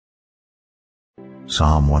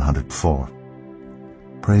Psalm 104.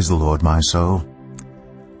 Praise the Lord, my soul.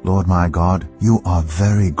 Lord my God, you are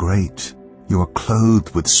very great. You are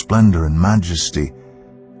clothed with splendor and majesty.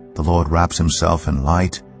 The Lord wraps himself in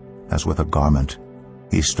light as with a garment.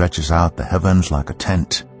 He stretches out the heavens like a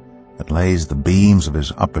tent, and lays the beams of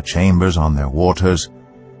his upper chambers on their waters.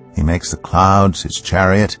 He makes the clouds his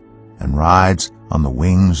chariot, and rides on the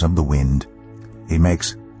wings of the wind. He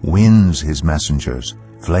makes winds his messengers,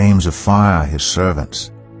 flames of fire his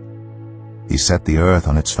servants. He set the earth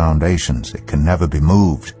on its foundations. It can never be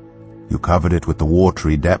moved. You covered it with the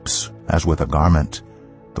watery depths as with a garment.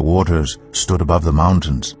 The waters stood above the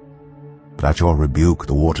mountains. But at your rebuke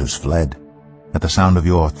the waters fled. At the sound of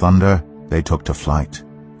your thunder they took to flight.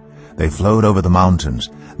 They flowed over the mountains.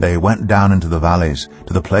 They went down into the valleys,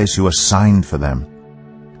 to the place you assigned for them.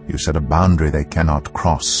 You set a boundary they cannot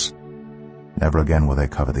cross. Never again will they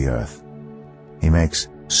cover the earth. He makes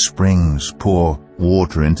springs pour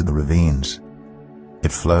water into the ravines.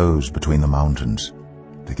 It flows between the mountains.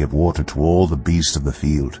 They give water to all the beasts of the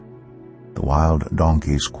field. The wild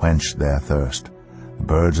donkeys quench their thirst. The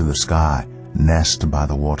birds of the sky nest by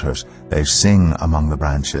the waters. They sing among the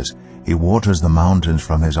branches. He waters the mountains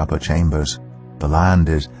from his upper chambers. The land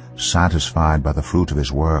is satisfied by the fruit of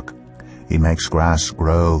his work. He makes grass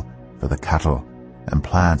grow for the cattle and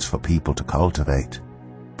plants for people to cultivate,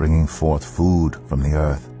 bringing forth food from the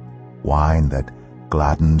earth, wine that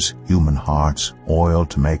gladdens human hearts, oil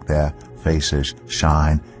to make their faces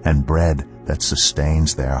shine, and bread that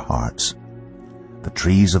sustains their hearts. The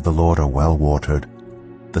trees of the Lord are well watered,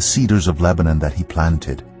 the cedars of Lebanon that he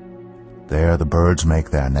planted. There the birds make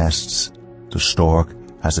their nests. The stork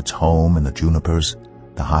has its home in the junipers.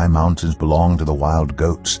 The high mountains belong to the wild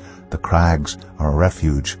goats. The crags are a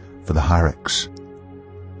refuge for the hyrax.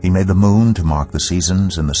 He made the moon to mark the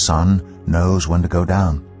seasons, and the sun knows when to go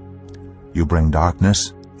down. You bring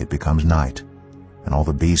darkness, it becomes night, and all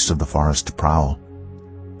the beasts of the forest prowl.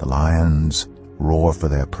 The lions roar for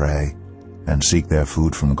their prey and seek their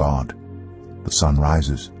food from God. The sun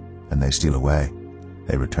rises, and they steal away.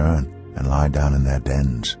 They return and lie down in their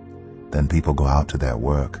dens. Then people go out to their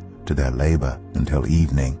work, to their labor, until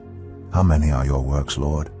evening. How many are your works,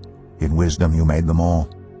 Lord? In wisdom you made them all.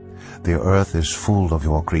 The earth is full of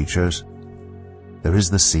your creatures. There is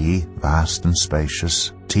the sea, vast and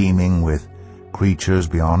spacious, teeming with creatures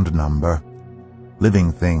beyond number,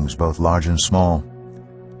 living things both large and small.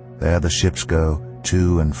 There the ships go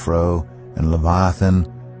to and fro, and Leviathan,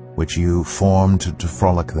 which you formed to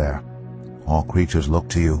frolic there. All creatures look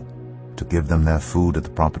to you, to give them their food at the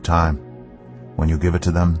proper time. When you give it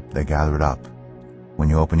to them, they gather it up. When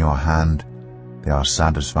you open your hand, they are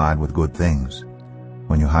satisfied with good things.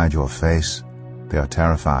 When you hide your face, they are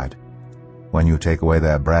terrified. When you take away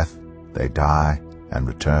their breath, they die and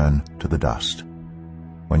return to the dust.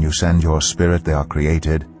 When you send your spirit, they are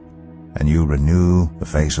created, and you renew the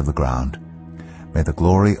face of the ground. May the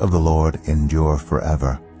glory of the Lord endure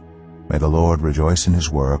forever. May the Lord rejoice in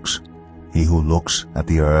his works, he who looks at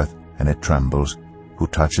the earth and it trembles, who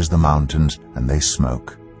touches the mountains and they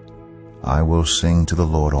smoke. I will sing to the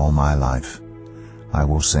Lord all my life. I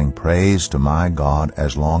will sing praise to my God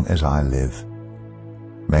as long as I live.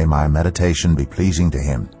 May my meditation be pleasing to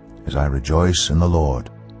him as I rejoice in the Lord.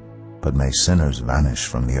 But may sinners vanish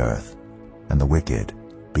from the earth, and the wicked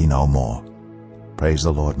be no more. Praise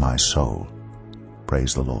the Lord, my soul.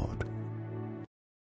 Praise the Lord.